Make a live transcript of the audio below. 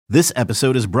This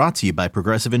episode is brought to you by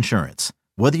Progressive Insurance.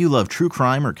 Whether you love true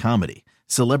crime or comedy,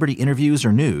 celebrity interviews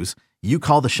or news, you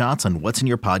call the shots on what's in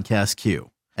your podcast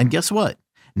queue. And guess what?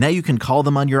 Now you can call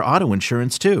them on your auto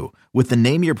insurance too with the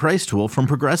Name Your Price tool from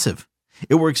Progressive.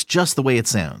 It works just the way it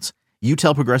sounds. You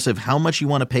tell Progressive how much you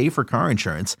want to pay for car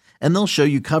insurance, and they'll show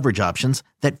you coverage options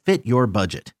that fit your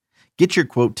budget. Get your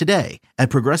quote today at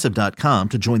Progressive.com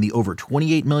to join the over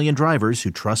 28 million drivers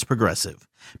who trust Progressive.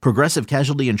 Progressive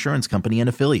Casualty Insurance Company and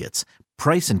Affiliates.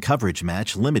 Price and coverage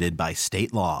match limited by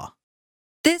state law.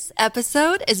 This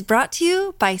episode is brought to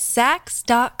you by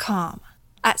Sax.com.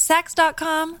 At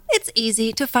Sax.com, it's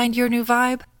easy to find your new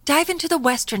vibe. Dive into the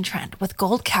Western trend with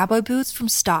gold cowboy boots from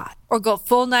Stott, or go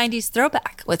full 90s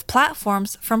throwback with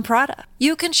platforms from Prada.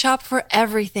 You can shop for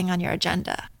everything on your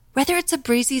agenda, whether it's a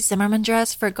breezy Zimmermann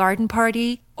dress for a garden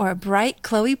party or a bright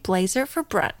Chloe blazer for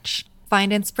brunch.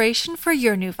 Find inspiration for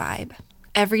your new vibe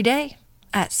every day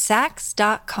at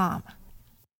Sax.com.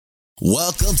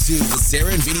 Welcome to the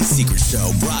Sarah and Vinny Secret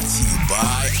Show, brought to you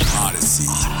by Odyssey.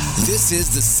 This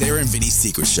is the Sarah and Vinny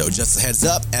Secret Show. Just a heads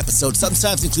up, episodes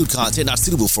sometimes include content not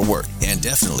suitable for work and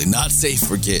definitely not safe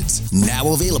for kids.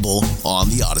 Now available on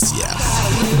the Odyssey app. A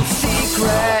little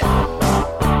secret,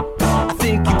 I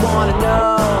think you want to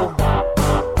know.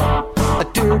 A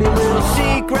dirty little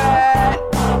secret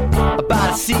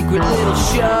about a secret little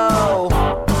show.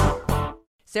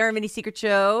 Sarah and Vinny Secret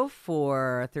Show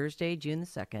for Thursday, June the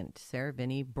 2nd. Sarah,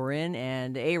 Vinny, Bryn,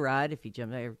 and A-Rod, if he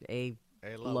jumps,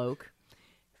 Loke,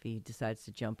 if he decides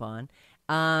to jump on.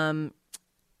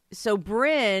 So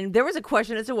Bryn, there was a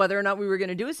question as to whether or not we were going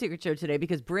to do a Secret Show today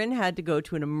because Bryn had to go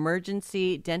to an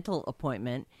emergency dental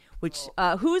appointment, which,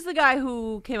 who's the guy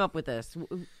who came up with this?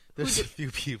 There's a few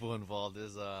people involved.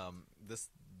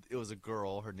 It was a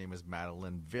girl. Her name is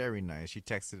Madeline. Very nice. She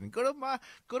texted and go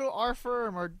to our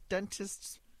firm, our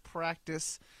dentist's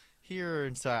practice here.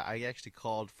 And so I actually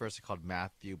called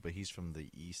Matthew, but he's from the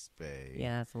East Bay.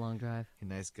 Yeah, that's a long drive. A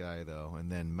nice guy though.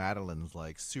 And then Madeline's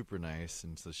like super nice,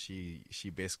 and so she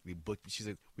basically booked. She's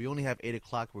like, we only have 8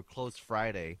 o'clock. We're closed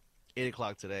Friday, 8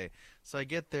 o'clock today. So I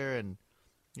get there and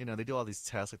they do all these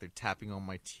tests, like they're tapping on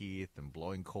my teeth and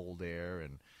blowing cold air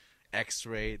and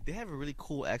X-ray. They have a really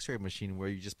cool X-ray machine where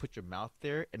you just put your mouth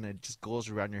there and it just goes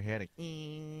around your head. Like,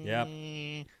 Yep.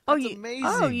 That's amazing.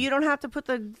 Oh, you don't have to put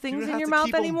the things in your mouth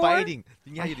keep anymore? Biting.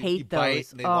 I hate those.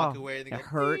 Bite and they walk away. And it they go,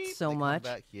 hurts beep, so they come much.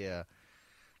 back. Yeah.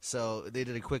 So they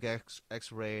did a quick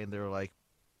X-ray and they were like,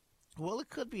 well, it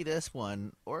could be this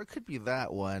one or it could be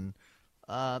that one.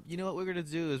 You know what we're going to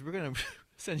do is we're going to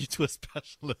send you to a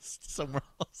specialist somewhere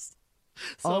else.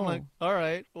 So I'm like, all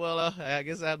right, well, I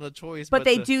guess I have no choice. But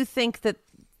they do think that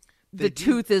the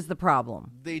tooth is the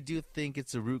problem. They do think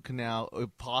it's a root canal, a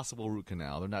possible root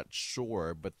canal. They're not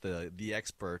sure, but the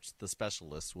experts, the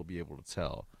specialists, will be able to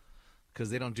tell because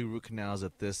they don't do root canals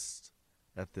at this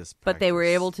practice. But they were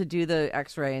able to do the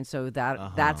X-ray, and so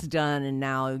that's done. And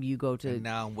now you go to. And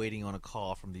now I'm waiting on a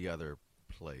call from the other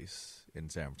place in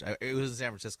San Francisco. It was in San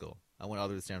Francisco. I went all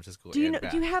the way to San Francisco. Do you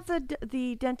have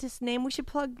the dentist's name? We should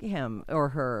plug him or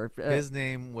her. His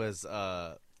name was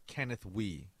Kenneth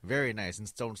Wee. Very nice in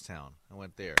Stonestown. I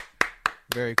went there.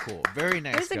 Very cool. Very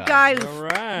nice. There's a guy who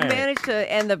managed to,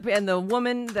 and the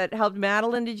woman that helped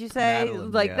Madeline. Did you say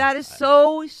that is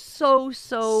so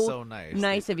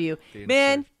nice of you,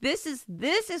 man? This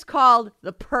is called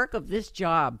the perk of this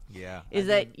job. Yeah,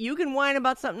 that you can whine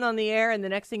about something on the air, and the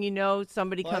next thing you know,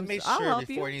 somebody comes. I made I'll sure help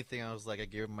before you. anything, I was like, I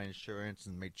gave him my insurance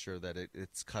and made sure that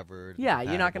it's covered. Yeah,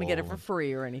 you're not going to get it for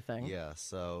free or anything. Yeah,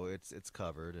 so it's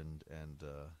covered and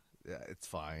yeah, it's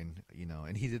fine,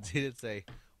 And he did say,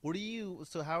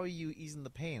 how are you easing the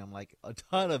pain? I'm like, a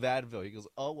ton of Advil. He goes,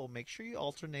 oh, well, make sure you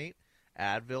alternate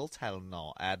Advil,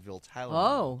 Tylenol.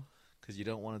 Oh. Because you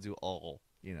don't want to do all,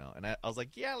 And I was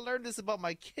like, yeah, I learned this about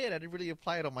my kid. I didn't really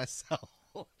apply it on myself.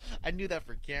 I knew that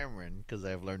for Cameron because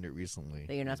I've learned it recently.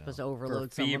 That you're not supposed to overload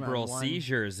for someone febrile on one.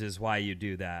 seizures is why you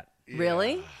do that.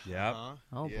 Really? Yep.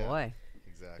 Oh, boy.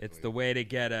 Exactly. It's the way to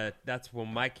get that's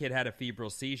when my kid had a febrile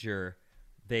seizure.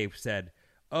 They said,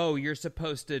 oh, you're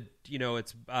supposed to,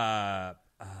 it's not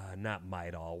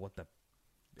Midol, what the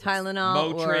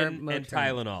Tylenol Motrin or and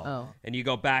Tylenol. Oh. And you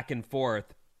go back and forth,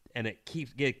 and it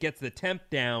gets the temp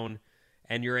down,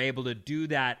 and you're able to do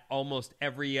that almost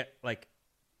every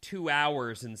 2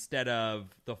 hours instead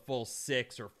of the full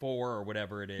 6 or 4 or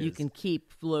whatever it is. You can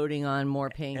keep loading on more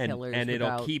painkillers, and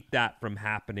it'll keep that from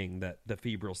happening, the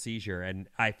febrile seizure. And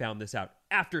I found this out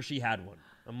after she had one.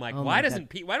 I'm like, why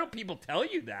don't people tell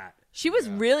you that? She was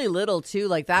really little too.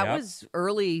 That was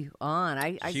early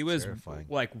on. She was terrifying.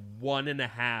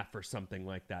 1.5 or something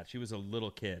like that. She was a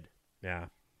little kid. Yeah.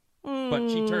 But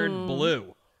she turned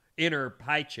blue. in her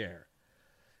high chair.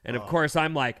 And of course,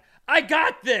 I'm like, I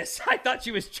got this. I thought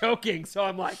she was choking, so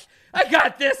I'm like, I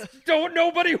got this. Don't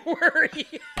nobody worry.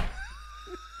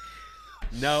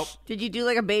 Nope. Did you do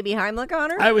like a baby Heimlich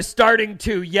on her? I was starting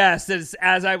to, yes.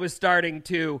 As I was starting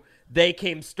to, they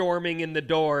came storming in the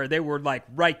door. They were like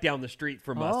right down the street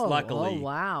from us, luckily. Oh,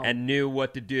 wow. And knew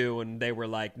what to do. And they were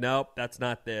like, nope, that's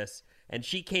not this. And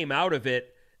she came out of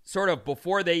it sort of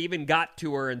before they even got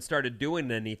to her and started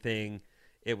doing anything.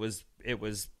 It was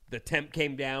the temp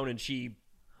came down and she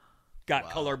got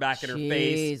color back in her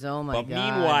face. Oh my God. But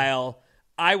God. meanwhile,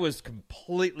 I was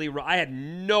completely wrong. I had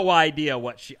no idea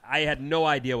what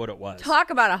it was. Talk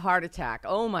about a heart attack.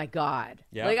 Oh my God.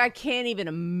 Yeah. Like I can't even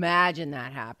imagine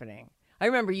that happening. I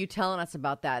remember you telling us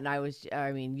about that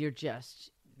and you're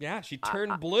just. Yeah, she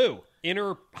turned blue in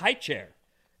her high chair.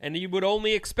 And you would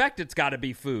only expect it's got to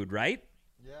be food, right?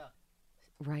 Yeah.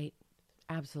 Right.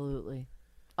 Absolutely.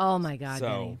 Oh my God, So-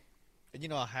 Benny. And you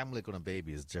know, a Heimlich on a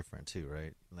baby is different too,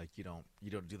 right? Like you don't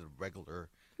do the regular.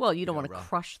 Well, you don't want to rough.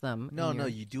 crush them. No,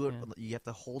 you do it. Yeah. You have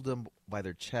to hold them by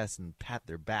their chest and pat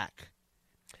their back.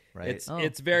 Right.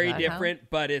 It's very different,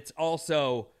 but it's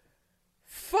also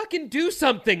fucking do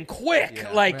something quick.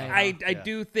 Yeah, like right. I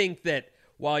do think that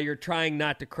while you're trying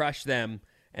not to crush them,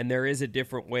 and there is a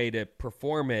different way to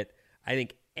perform it, I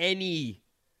think any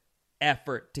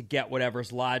effort to get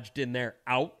whatever's lodged in there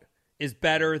out is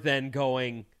better than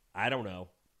going, I don't know.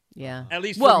 Yeah. At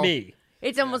least for me.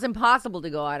 It's almost impossible to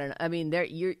go out and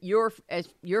you're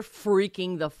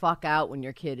freaking the fuck out when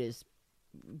your kid is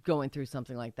going through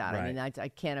something like that. Right. I mean, I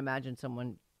can't imagine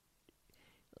someone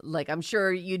like I'm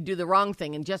sure you'd do the wrong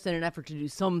thing and just in an effort to do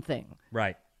something.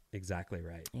 Right. Exactly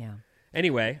right. Yeah.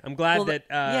 Anyway, I'm glad that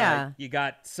yeah. you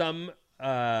got some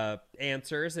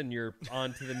answers and you're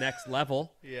on to the next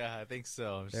level. Yeah, I think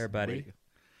so. I'm just There, buddy. waiting.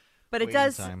 But Waiting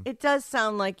it does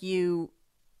sound like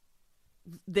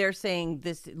they're saying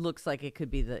this looks like it could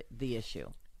be the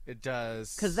issue. It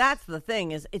does. Because that's the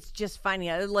thing is it's just finding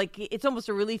out like it's almost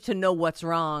a relief to know what's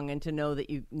wrong and to know that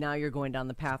you're going down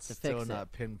the path to fix it. Still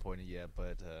not pinpointed yet,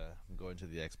 but I'm going to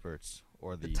the experts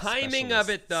or the Timing of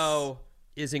it, though,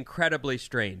 is incredibly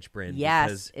strange, Bryn.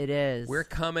 Yes, because it is. We're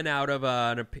coming out of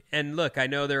and look, I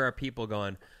know there are people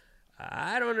going,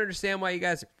 I don't understand why you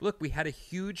guys look. We had a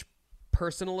huge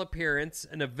personal appearance,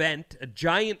 an event, a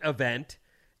giant event,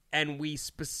 and we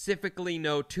specifically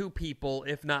know 2 people,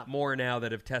 if not more, now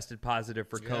that have tested positive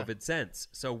for COVID since.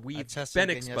 So we've been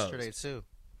exposed. Yesterday too.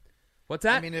 What's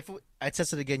that? I mean, I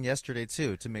tested again yesterday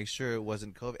too to make sure it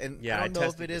wasn't COVID, and Yeah, I don't know if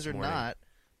tested it is this or morning. not.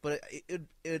 But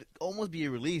it'd almost be a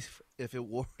relief if it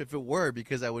were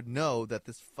because I would know that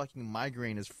this fucking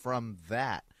migraine is from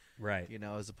that. Right. You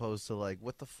know, as opposed to like,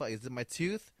 what the fuck? Is it my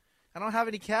tooth? I don't have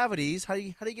any cavities. How do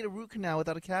you get a root canal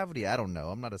without a cavity? I don't know.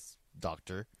 I'm not a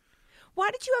doctor. Why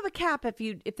did you have a cap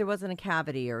if there wasn't a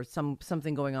cavity or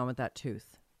something going on with that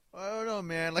tooth? I don't know,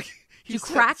 man. Like, Did you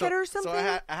crack it or So something?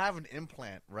 I have an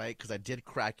implant, right? Because I did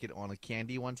crack it on a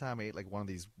candy one time. I ate like one of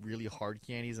these really hard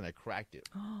candies, and I cracked it.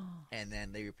 And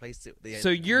then they replaced it. So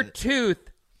your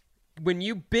tooth, when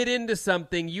you bit into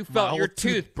something, you felt your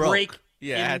tooth broke. break.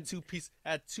 Yeah, I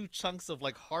had two chunks of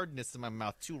like hardness in my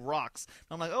mouth, 2 rocks.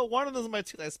 I'm like, oh, one of those is my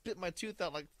tooth. I spit my tooth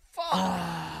out like, fuck.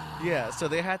 Yeah, so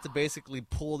they had to basically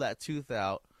pull that tooth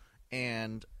out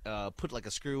and put like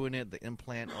a screw in it, the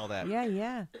implant, all that.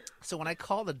 Yeah. So when I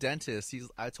called the dentist,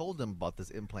 I told him about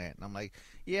this implant, and I'm like,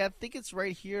 yeah, I think it's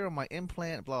right here on my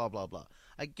implant, blah, blah, blah.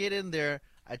 I get in there,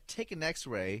 I take an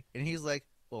x-ray, and he's like,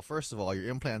 well, first of all,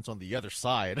 your implant's on the other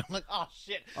side. I'm like, oh,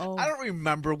 shit. Oh. I don't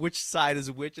remember which side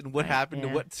is which and what happened to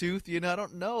what tooth. You know, I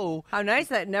don't know. How nice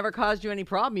that never caused you any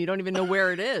problem. You don't even know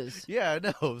where it is. Yeah, I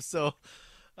know. So,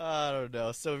 I don't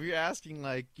know. So if you're asking,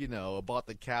 like, you know, about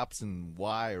the caps and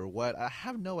why or what, I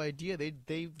have no idea. They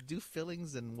do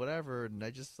fillings and whatever, and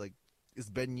I just, like, it's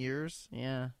been years.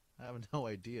 Yeah. I have no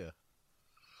idea.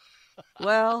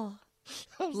 Well,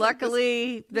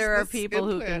 luckily there are this people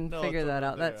who can implant, no, figure it's that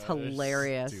over out. there. That's It's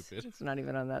hilarious. stupid. It's not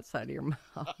even on that side of your mouth.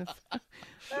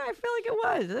 I feel like it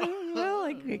was. Well,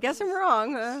 I guess I'm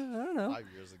wrong. I don't know. 5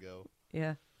 years ago.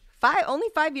 Yeah. Only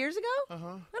 5 years ago? Uh-huh.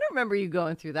 I don't remember you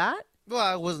going through that. Well,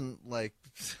 I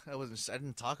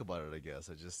didn't talk about it, I guess.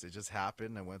 It just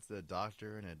happened. I went to the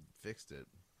doctor and it fixed it.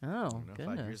 Oh, You know,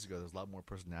 goodness. 5 years ago, there's a lot more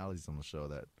personalities on the show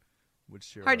that would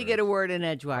share. Hard to get a word in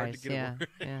Hard to edgewise. get a Yeah. word.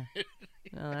 Yeah.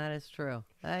 No, that is true.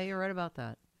 You're right about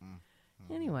that.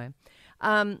 Mm-hmm. Anyway,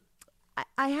 I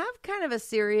have kind of a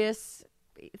serious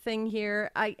thing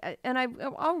here.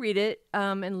 I'll read it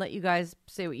and let you guys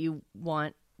say what you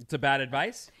want. It's a bad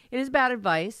advice? It is bad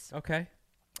advice. Okay.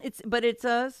 It's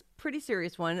a pretty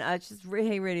serious one. It's just,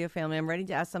 hey, radio family, I'm ready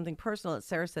to ask something personal that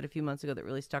Sarah said a few months ago that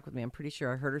really stuck with me. I'm pretty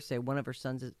sure I heard her say one of her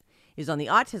sons is on the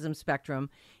autism spectrum.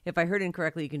 If I heard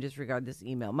incorrectly, you can disregard this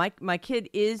email. My kid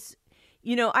is,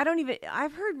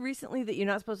 I've heard recently that you're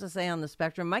not supposed to say on the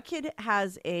spectrum. My kid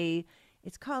has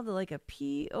it's called like a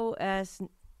POS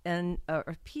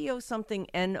or PO something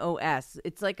NOS.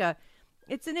 It's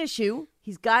an issue.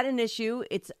 He's got an issue.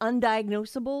 It's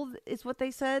undiagnosable, is what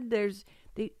they said.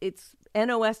 It's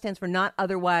NOS stands for not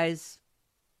otherwise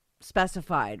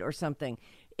specified or something.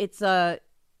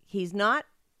 He's not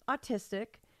autistic,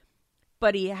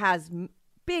 but he has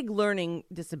big learning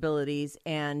disabilities,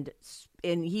 and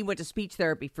he went to speech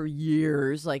therapy for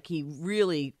years. Like, he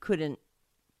really couldn't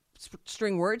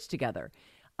string words together.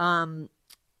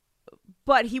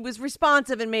 But he was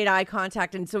responsive and made eye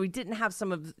contact, and so he didn't have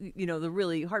some of the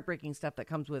really heartbreaking stuff that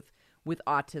comes with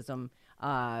autism.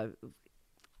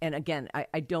 And again,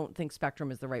 I don't think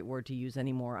spectrum is the right word to use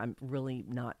anymore. I'm really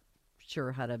not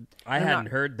sure how to. I hadn't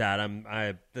heard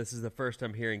that. This is the first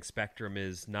I'm hearing spectrum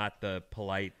is not the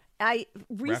polite.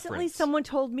 Recently reference. Someone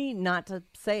told me not to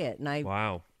say it, and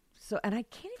wow. So, and I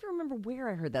can't even remember where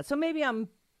I heard that. So maybe I'm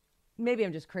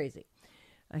just crazy.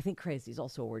 I think crazy is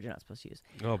also a word you're not supposed to use.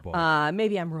 Oh boy.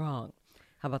 Maybe I'm wrong.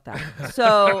 How about that?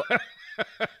 So.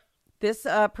 This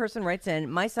person writes in,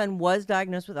 my son was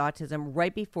diagnosed with autism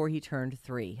right before he turned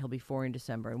 3. He'll be 4 in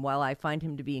December. And while I find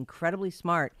him to be incredibly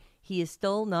smart, he is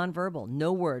still nonverbal.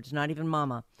 No words, not even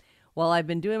mama. While I've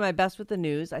been doing my best with the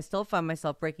news, I still find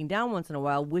myself breaking down once in a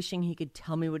while, wishing he could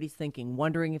tell me what he's thinking,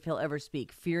 wondering if he'll ever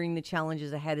speak, fearing the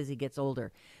challenges ahead as he gets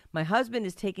older. My husband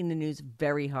is taking the news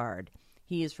very hard.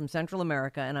 He is from Central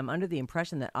America, and I'm under the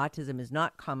impression that autism is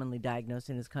not commonly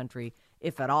diagnosed in his country,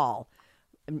 if at all.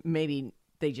 Maybe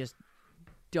they just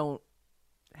don't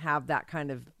have that kind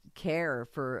of care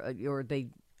for, or they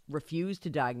refuse to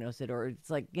diagnose it, or it's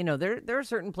like, there are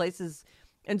certain places,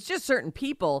 and it's just certain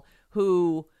people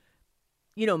who,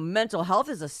 mental health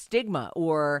is a stigma,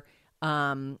 or,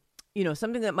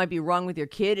 something that might be wrong with your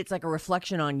kid. It's like a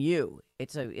reflection on you.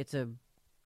 It's a.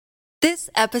 This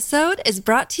episode is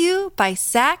brought to you by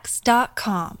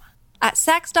Sax.com. At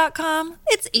Sax.com,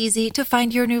 it's easy to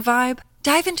find your new vibe.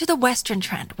 Dive into the Western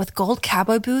trend with gold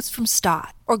cowboy boots from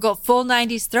Stott, or go full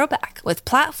 90s throwback with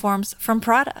platforms from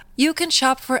Prada. You can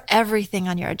shop for everything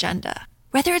on your agenda,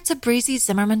 whether it's a breezy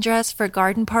Zimmermann dress for a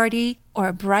garden party or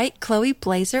a bright Chloe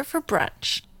blazer for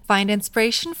brunch. Find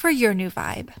inspiration for your new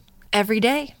vibe every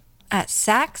day at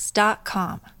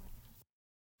Sax.com.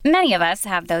 Many of us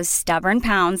have those stubborn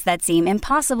pounds that seem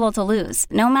impossible to lose,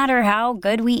 no matter how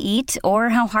good we eat or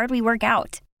how hard we work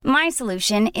out. My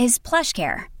solution is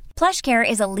PlushCare. PlushCare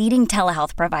is a leading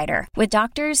telehealth provider with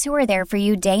doctors who are there for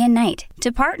you day and night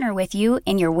to partner with you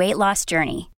in your weight loss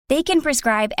journey. They can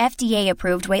prescribe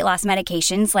FDA-approved weight loss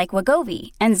medications like Wegovy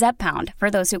and Zepbound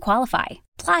for those who qualify.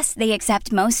 Plus, they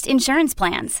accept most insurance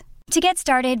plans. To get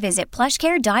started, visit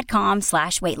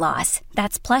plushcare.com/weightloss.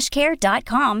 That's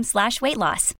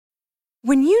plushcare.com/weightloss.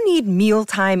 When you need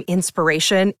mealtime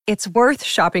inspiration, it's worth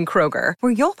shopping Kroger,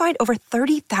 where you'll find over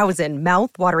 30,000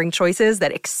 mouth-watering choices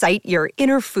that excite your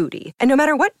inner foodie. And no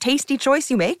matter what tasty choice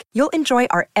you make, you'll enjoy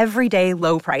our everyday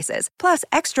low prices, plus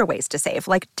extra ways to save,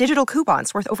 like digital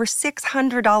coupons worth over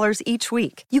 $600 each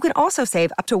week. You can also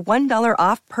save up to $1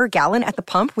 off per gallon at the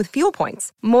pump with fuel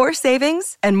points. More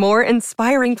savings and more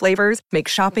inspiring flavors make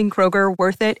shopping Kroger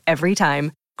worth it every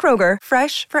time. Kroger,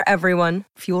 fresh for everyone.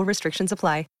 Fuel restrictions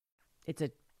apply. It's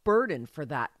a burden for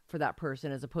that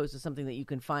person, as opposed to something that you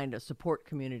can find a support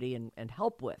community and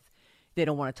help with. They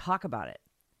don't want to talk about it.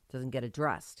 It doesn't get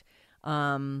addressed.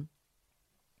 So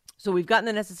we've gotten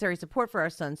the necessary support for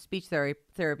our son, speech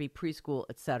therapy, preschool,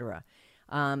 etc.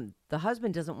 The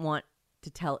husband doesn't want to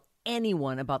tell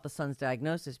anyone about the son's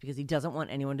diagnosis because he doesn't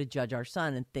want anyone to judge our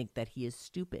son and think that he is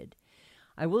stupid.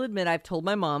 I will admit I've told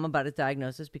my mom about his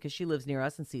diagnosis because she lives near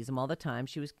us and sees him all the time.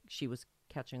 She was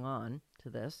catching on to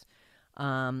this.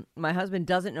 My husband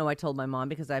doesn't know I told my mom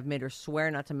because I've made her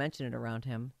swear not to mention it around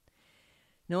him.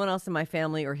 No one else in my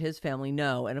family or his family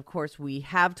know. And of course, we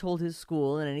have told his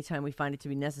school, and anytime we find it to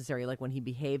be necessary, like when he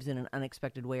behaves in an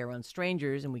unexpected way around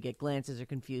strangers and we get glances or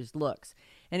confused looks.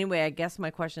 Anyway, I guess my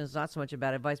question is not so much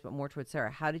about advice, but more towards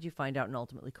Sarah. How did you find out and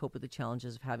ultimately cope with the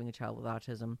challenges of having a child with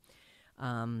autism?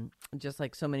 Just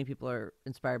like so many people are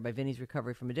inspired by Vinny's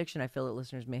recovery from addiction, I feel that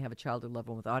listeners may have a child or loved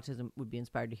one with autism would be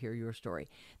inspired to hear your story.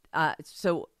 I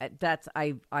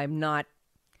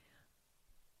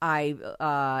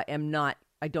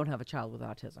don't have a child with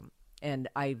autism, and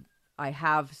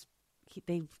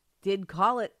they did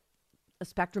call it a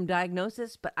spectrum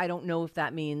diagnosis, but I don't know if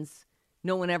that means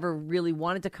no one ever really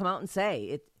wanted to come out and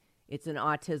say It's an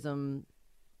autism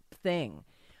thing.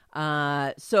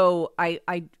 So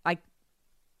I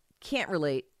can't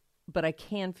relate, but I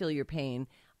can feel your pain.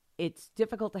 It's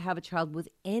difficult to have a child with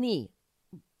any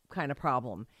kind of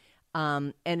problem.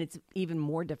 And it's even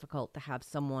more difficult to have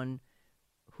someone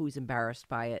who's embarrassed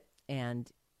by it and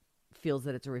feels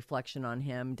that it's a reflection on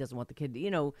him, doesn't want the kid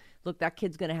to, look, that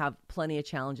kid's going to have plenty of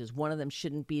challenges. One of them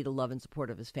shouldn't be the love and support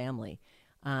of his family.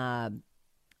 I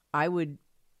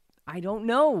don't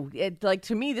know.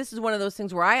 To me, this is one of those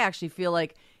things where I actually feel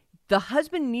like the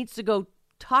husband needs to go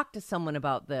talk to someone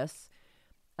about this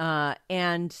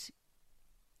and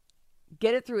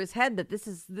get it through his head that this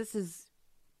is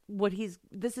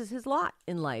his lot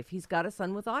in life. He's got a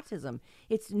son with autism.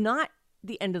 It's not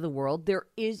the end of the world. There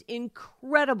is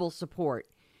incredible support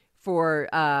for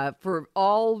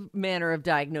all manner of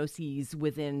diagnoses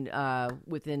within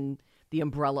the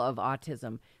umbrella of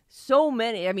autism. So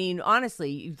many. I mean,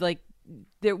 honestly,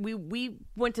 we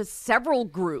went to several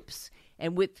groups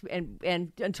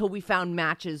and until we found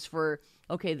matches for,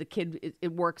 okay, the kid,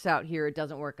 it works out here, it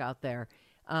doesn't work out there.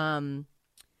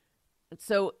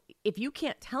 So if you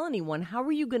can't tell anyone, how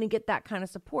are you going to get that kind of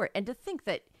support? And to think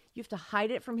that you have to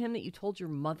hide it from him, that you told your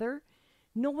mother,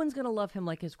 no one's going to love him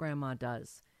like his grandma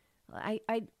does. I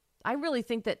really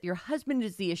think that your husband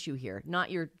is the issue here,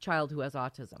 not your child who has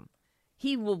autism.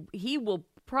 He will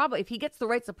probably, if he gets the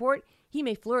right support, he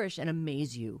may flourish and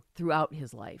amaze you throughout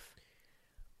his life.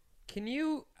 Can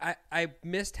you, I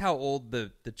missed how old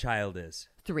the child is.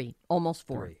 3, almost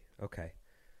 4. 3, okay.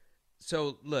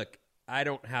 So look, I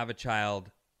don't have a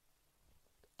child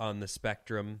on the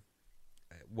spectrum,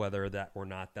 whether that or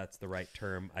not that's the right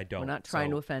term. I don't. We're not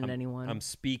trying to offend anyone. I'm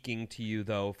speaking to you,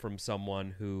 though, from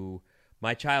someone who,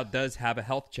 my child does have a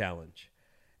health challenge.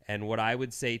 And what I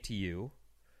would say to you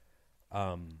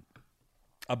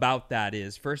about that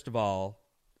is, first of all,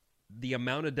 the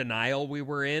amount of denial we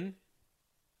were in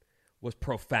was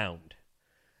profound.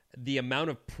 The amount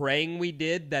of praying we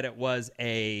did that it was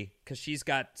because she's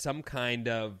got some kind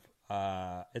of,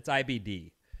 it's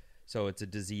IBD. So it's a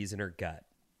disease in her gut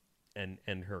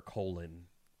and her colon.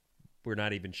 We're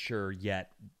not even sure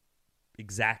yet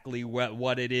exactly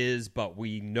what it is, but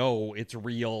we know it's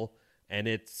real and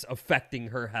it's affecting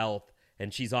her health,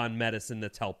 and she's on medicine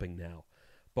that's helping now.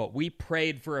 But we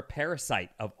prayed for a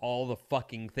parasite of all the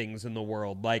fucking things in the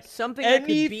world. Like something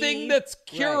anything that's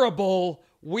curable,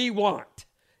 right, we want.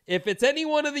 If it's any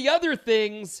one of the other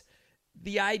things,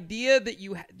 the idea that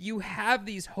you have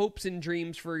these hopes and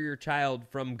dreams for your child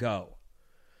from go,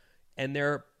 and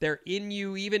they're in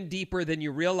you even deeper than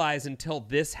you realize until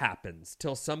this happens,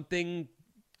 till something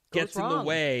gets in the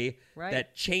way, right,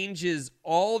 that changes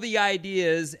all the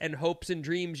ideas and hopes and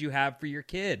dreams you have for your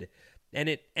kid. And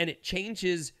it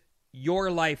changes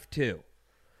your life too.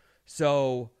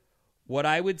 So what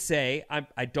I would say,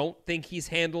 I don't think he's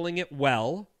handling it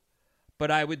well,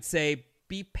 but I would say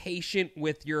be patient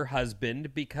with your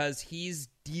husband because he's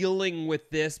dealing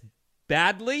with this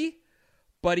badly.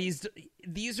 But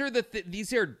these are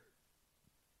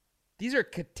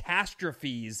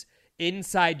catastrophes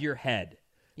inside your head.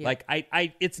 Yeah. Like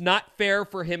it's not fair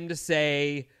for him to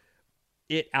say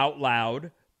it out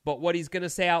loud. But what he's going to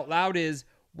say out loud is,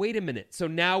 wait a minute, so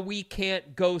now we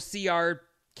can't go see our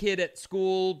kid at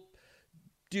school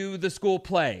do the school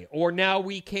play, or now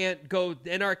we can't go,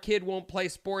 and our kid won't play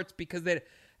sports because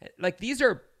these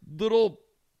are little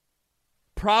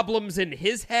problems in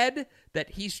his head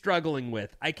that he's struggling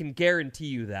with. I can guarantee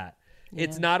you that. Yeah.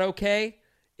 It's not okay.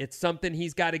 It's something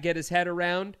he's got to get his head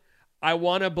around. I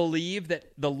want to believe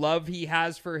that the love he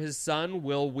has for his son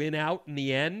will win out in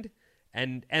the end.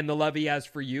 And the love he has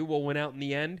for you will win out in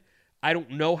the end. I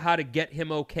don't know how to get him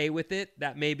okay with it.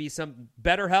 That may be some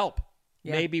better help.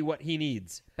 Yeah. Maybe what he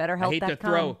needs. Better help. I hate to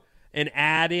throw an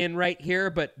ad in right here,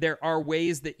 but there are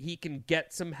ways that he can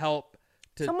get some help.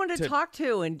 Someone to talk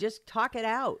to and just talk it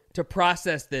out. To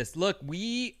process this. Look,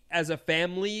 we as a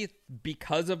family,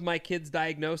 because of my kid's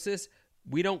diagnosis,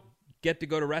 we don't get to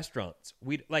go to restaurants.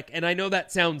 And I know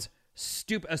that sounds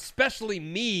stupid, especially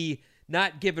me,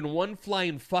 not giving one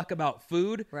flying fuck about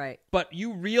food. Right. But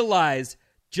you realize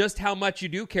just how much you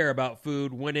do care about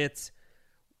food when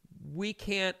we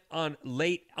can't on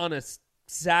a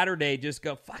Saturday just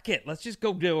go, fuck it, let's just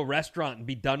go to a restaurant and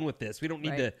be done with this. We don't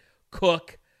need to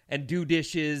cook and do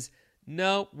dishes.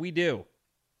 No, we do.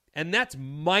 And that's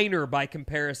minor by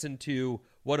comparison to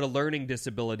what a learning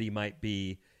disability might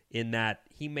be, in that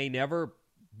he may never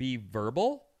be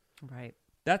verbal. Right.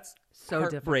 That's so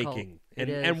heartbreaking.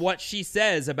 And what she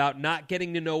says about not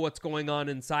getting to know what's going on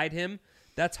inside him,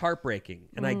 that's heartbreaking.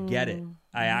 And I get it.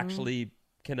 I actually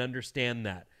can understand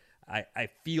that. I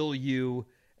feel you,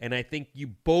 And I think you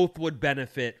both would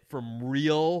benefit from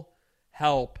real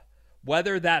help,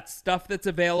 whether that's stuff that's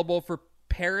available for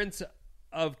parents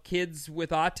of kids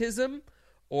with autism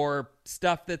or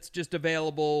stuff that's just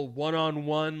available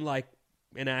one-on-one, like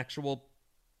an actual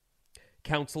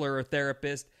counselor or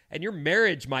therapist. And your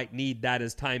marriage might need that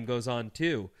as time goes on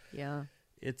too. Yeah.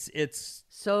 It's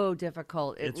so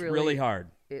difficult. It's really hard.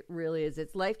 It really is.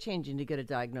 It's life-changing to get a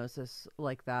diagnosis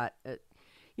like that. And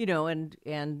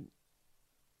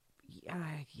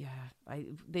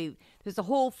there's a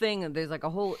whole thing. There's like a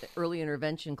whole early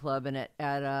intervention club, and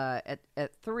at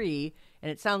 3, and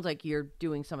it sounds like you're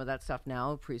doing some of that stuff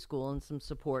now, preschool, and some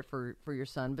support for your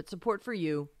son, but support for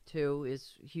you too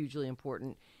is hugely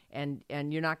important. And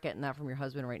you're not getting that from your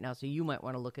husband right now, so you might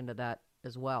want to look into that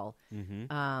as well.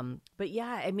 Mm-hmm. But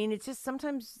yeah, I mean, it's just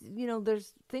sometimes,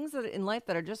 there's things that in life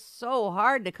that are just so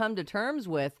hard to come to terms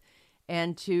with,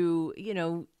 and to,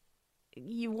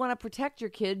 you want to protect your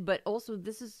kid, but also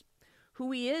this is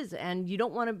who he is, and you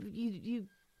don't want to, you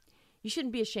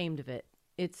shouldn't be ashamed of it.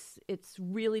 It's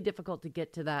really difficult to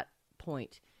get to that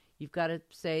point. You've got to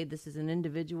say this is an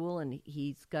individual, and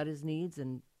he's got his needs,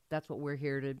 and that's what we're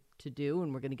here to do,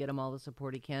 and we're going to get him all the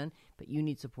support he can. But you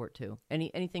need support too.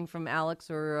 Anything from Alex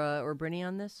or Brittany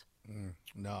on this?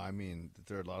 No, I mean,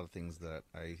 there are a lot of things that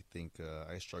I think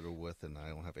I struggle with, and I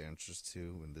don't have answers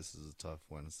to, and this is a tough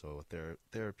one. So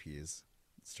therapy is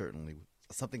certainly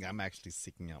something I'm actually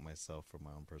seeking out myself for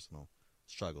my own personal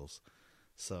struggles.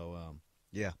 So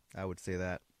yeah, I would say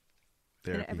that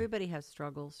therapy. And everybody has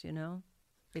struggles,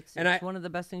 It's one of the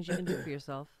best things you can do for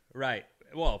yourself. Right.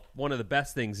 Well, one of the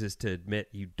best things is to admit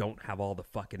you don't have all the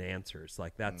fucking answers.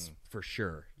 Like, that's for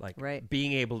sure. Like,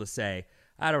 being able to say,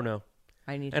 I don't know.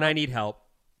 I need help.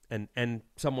 And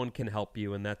someone can help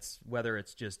you. And that's whether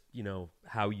it's just,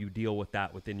 how you deal with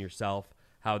that within yourself,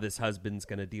 how this husband's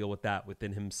going to deal with that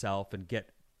within himself, and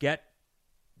get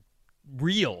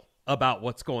real about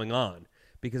what's going on.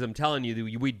 Because I'm telling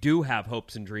you, we do have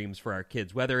hopes and dreams for our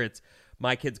kids, whether it's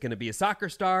my kid's going to be a soccer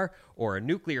star or a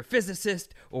nuclear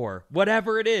physicist or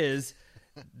whatever it is.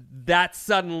 That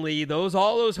suddenly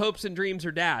all those hopes and dreams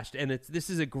are dashed. And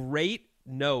this is a great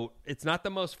note. It's not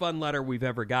the most fun letter we've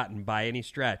ever gotten by any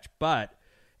stretch, but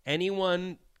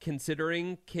anyone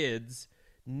considering kids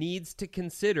needs to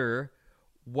consider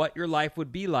what your life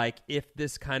would be like if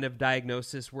this kind of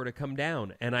diagnosis were to come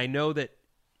down. And I know that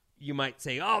you might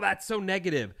say, oh, that's so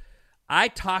negative. I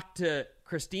talked to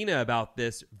Christina about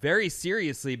this very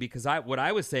seriously, because what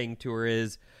I was saying to her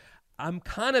is, I'm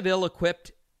kind of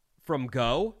ill-equipped from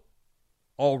go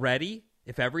already.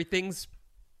 If everything's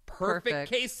perfect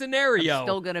case scenario, I'm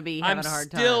still going to be having a hard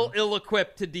time. I'm still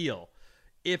ill-equipped to deal.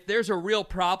 If there's a real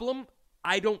problem,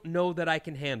 I don't know that I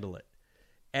can handle it.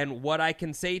 And what I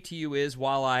can say to you is,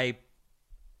 while I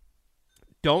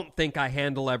don't think I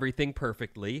handle everything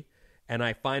perfectly, and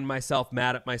I find myself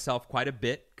mad at myself quite a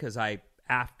bit, because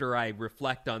after I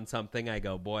reflect on something, I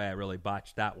go, boy, I really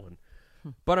botched that one.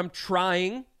 But I'm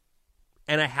trying,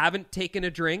 and I haven't taken a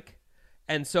drink.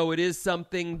 And so it is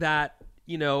something that,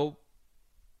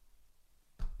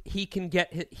 he can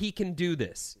do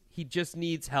this. He just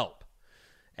needs help.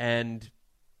 And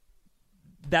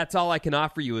that's all I can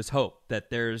offer you is hope, that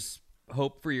there's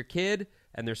hope for your kid,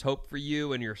 and there's hope for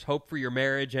you, and there's hope for your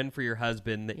marriage and for your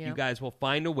husband, that you guys will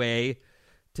find a way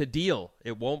to deal.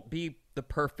 It won't be the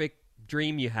perfect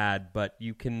dream you had, but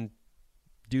you can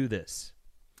do this.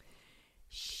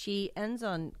 She ends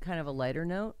on kind of a lighter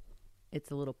note.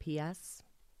 It's a little PS,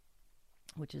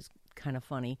 which is kind of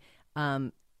funny.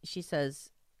 She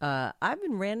says, I've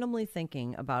been randomly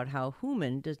thinking about how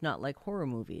Hooman does not like horror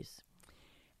movies.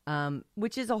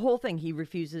 Which is a whole thing. He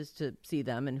refuses to see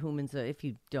them. And Hooman's if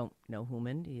you don't know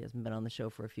Hooman, he hasn't been on the show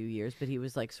for a few years, but he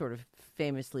was like sort of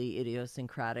famously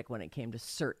idiosyncratic when it came to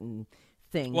certain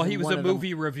things. Well, he was a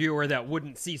movie reviewer that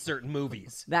wouldn't see certain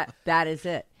movies. That is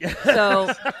it.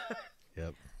 So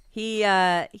yep. He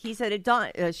said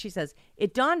she says,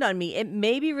 it dawned on me it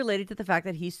may be related to the fact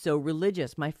that he's so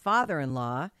religious. My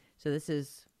father-in-law, so this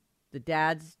is the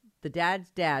dad's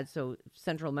dad, so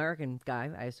Central American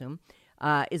guy, I assume,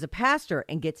 is a pastor,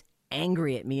 and gets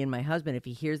angry at me and my husband if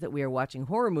he hears that we are watching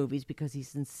horror movies, because he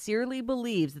sincerely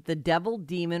believes that the devil,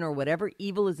 demon, or whatever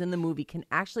evil is in the movie can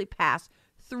actually pass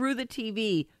through the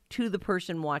TV to the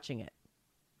person watching it.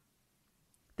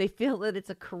 They feel that it's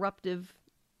a corruptive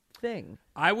thing.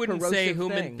 I wouldn't say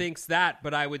Hooman thinks that,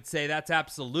 but I would say that's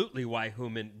absolutely why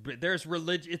Hooman.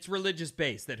 It's religious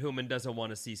based that Hooman doesn't want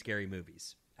to see scary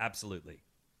movies. Absolutely.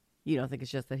 You don't think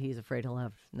it's just that he's afraid he'll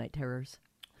have night terrors?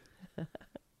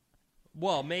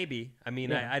 Well, maybe. I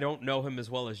mean, I don't know him as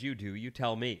well as you do. You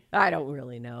tell me. I don't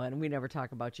really know, and we never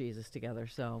talk about Jesus together.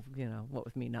 So what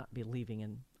with me not believing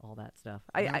in all that stuff.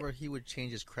 Remember, he would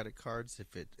change his credit cards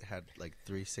if it had like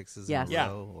 3 6s in a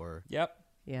row, or Yep.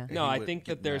 Yeah. No, I think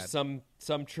that there's some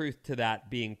truth to that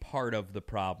being part of the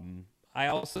problem. I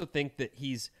also think that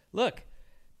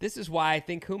this is why I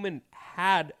think Hooman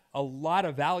had a lot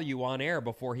of value on air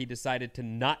before he decided to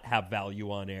not have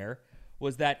value on air,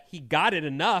 was that he got it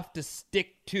enough to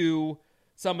stick to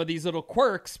some of these little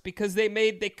quirks because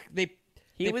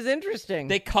he was interesting.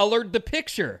 They colored the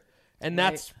picture, and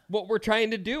that's what we're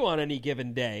trying to do on any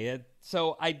given day.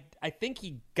 So I think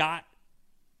he got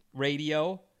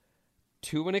radio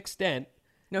to an extent.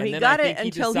 No, he got it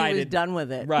until he was done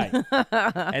with it. Right.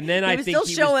 And then he was still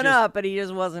showing up, but he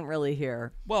just wasn't really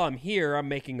here. Well, I'm here. I'm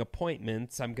making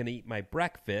appointments. I'm going to eat my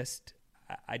breakfast.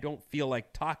 I don't feel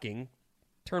like talking.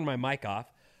 Turn my mic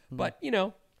off. But,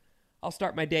 I'll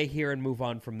start my day here and move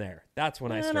on from there. That's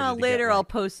when I started to later get I'll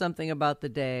post something about the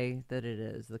day that it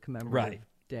is, the commemorative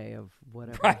day of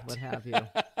whatever, what have you.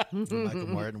 Michael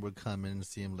Martin would come in and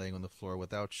see him laying on the floor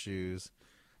without shoes,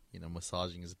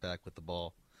 massaging his back with the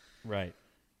ball. Right.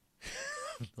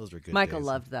 Those were good Michael days.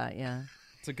 loved that, yeah.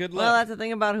 It's a good look. Well, that's the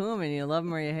thing about Hooman. You love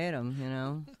him or you hate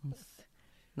him, It's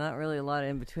not really a lot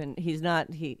in between. He's not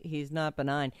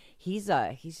benign. He's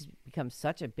become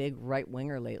such a big right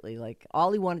winger lately. Like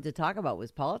all he wanted to talk about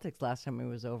was politics last time he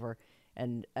was over,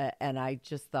 and I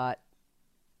just thought,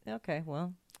 okay,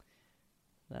 well,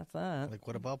 that's that. Like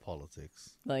what about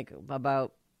politics? Like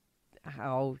about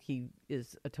how he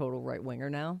is a total right winger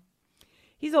now.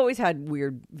 He's always had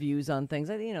weird views on things.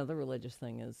 The religious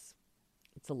thing it's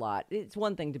a lot. It's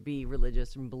one thing to be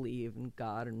religious and believe in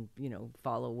God and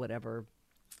follow whatever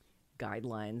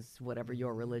guidelines, whatever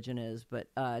your religion is, but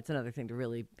it's another thing to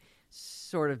really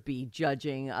sort of be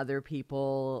judging other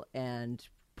people and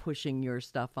pushing your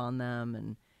stuff on them.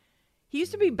 And he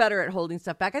used to be better at holding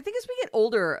stuff back. I think as we get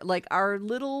older, like our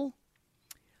little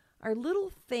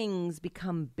things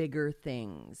become bigger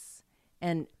things.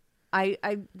 And I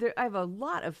have a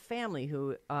lot of family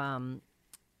who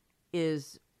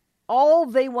is all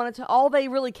they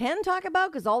really can talk about,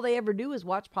 because all they ever do is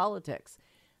watch politics.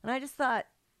 And I just thought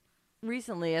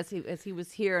recently, as he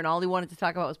was here, and all he wanted to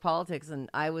talk about was politics, and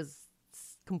I was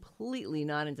completely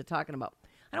not into talking about.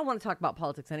 I don't want to talk about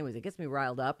politics anyways. It gets me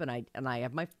riled up, and I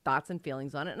have my thoughts and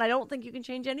feelings on it, and I don't think you can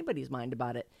change anybody's mind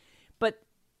about it. But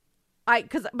I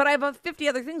have 50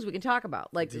 other things we can talk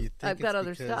about. Like, do you think I've got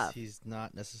other stuff. He's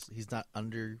not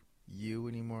under you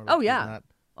anymore. Like, oh yeah.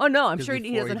 No, I'm sure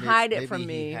he doesn't hide it from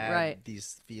me. He had right.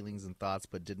 these feelings and thoughts,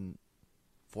 but didn't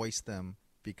voice them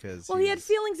because. Well, he had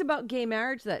feelings about gay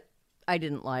marriage that I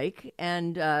didn't like,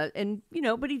 and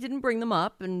but he didn't bring them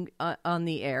up and on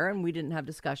the air, and we didn't have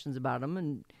discussions about them.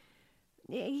 And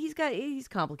he's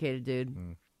complicated,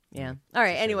 dude. Yeah. All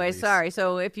right. Anyway, sorry.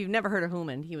 So if you've never heard of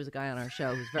Hooman, he was a guy on our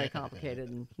show who's very complicated,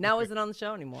 and now isn't on the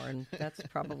show anymore, and that's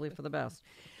probably for the best.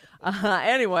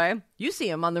 Anyway, you see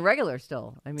him on the regular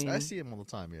still. I mean, I see him all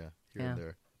the time. Yeah, here and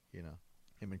there.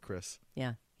 Him and Chris.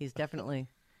 Yeah, he's definitely.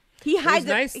 It was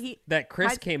nice that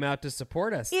Chris came out to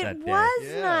support us that day. It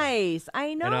was nice.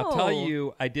 I know. And I'll tell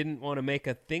you, I didn't want to make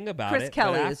a thing about Chris it. Chris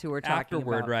Kelly is who we're talking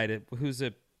afterward, about. Right? Who's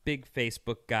a big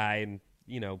Facebook guy, and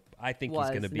I think he's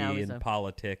going to be in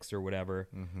politics or whatever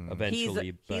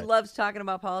eventually. He loves talking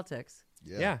about politics.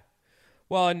 Yeah.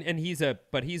 Well, and he's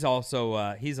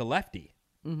also he's a lefty.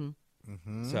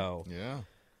 So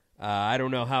I don't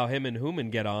know how him and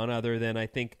Hooman get on, other than I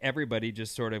think everybody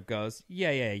just sort of goes,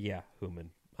 yeah, Hooman.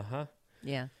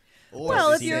 Yeah.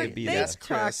 Well, if that's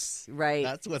Chris, right?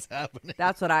 That's what's happening.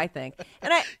 That's what I think,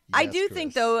 and I do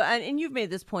think though, and you've made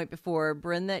this point before,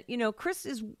 Bryn, that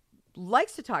Chris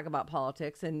likes to talk about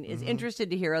politics and is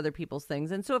interested to hear other people's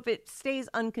things, and so if it stays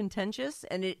uncontentious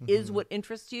and it is what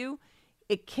interests you,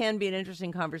 it can be an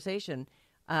interesting conversation.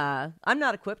 I'm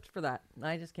not equipped for that.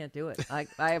 I just can't do it. I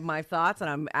have my thoughts, and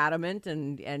I'm adamant,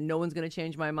 and no one's going to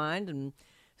change my mind, and.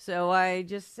 So I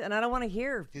don't want to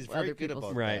hear other people's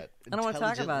about right. that. I don't want to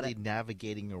talk about it.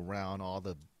 Navigating around all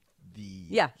the.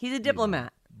 Yeah, he's a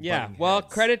diplomat. Yeah, well,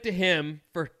 credit to him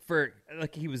for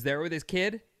like he was there with his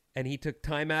kid, and he took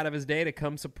time out of his day to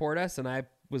come support us, and I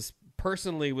was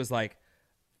like,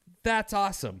 that's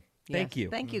awesome. Thank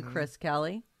you. Thank you, Chris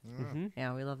Kelly.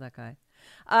 Yeah, we love that guy.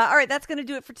 All right, that's going to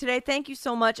do it for today. Thank you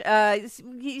so much.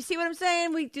 You see what I'm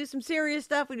saying? We do some serious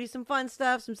stuff. We do some fun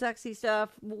stuff, some sexy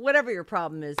stuff. Whatever your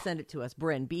problem is, send it to us.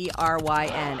 Bryn,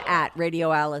 BRYN,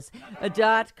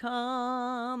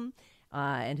 @radioalice.com.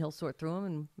 And he'll sort through them,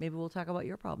 and maybe we'll talk about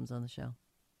your problems on the show.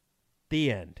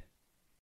 The end.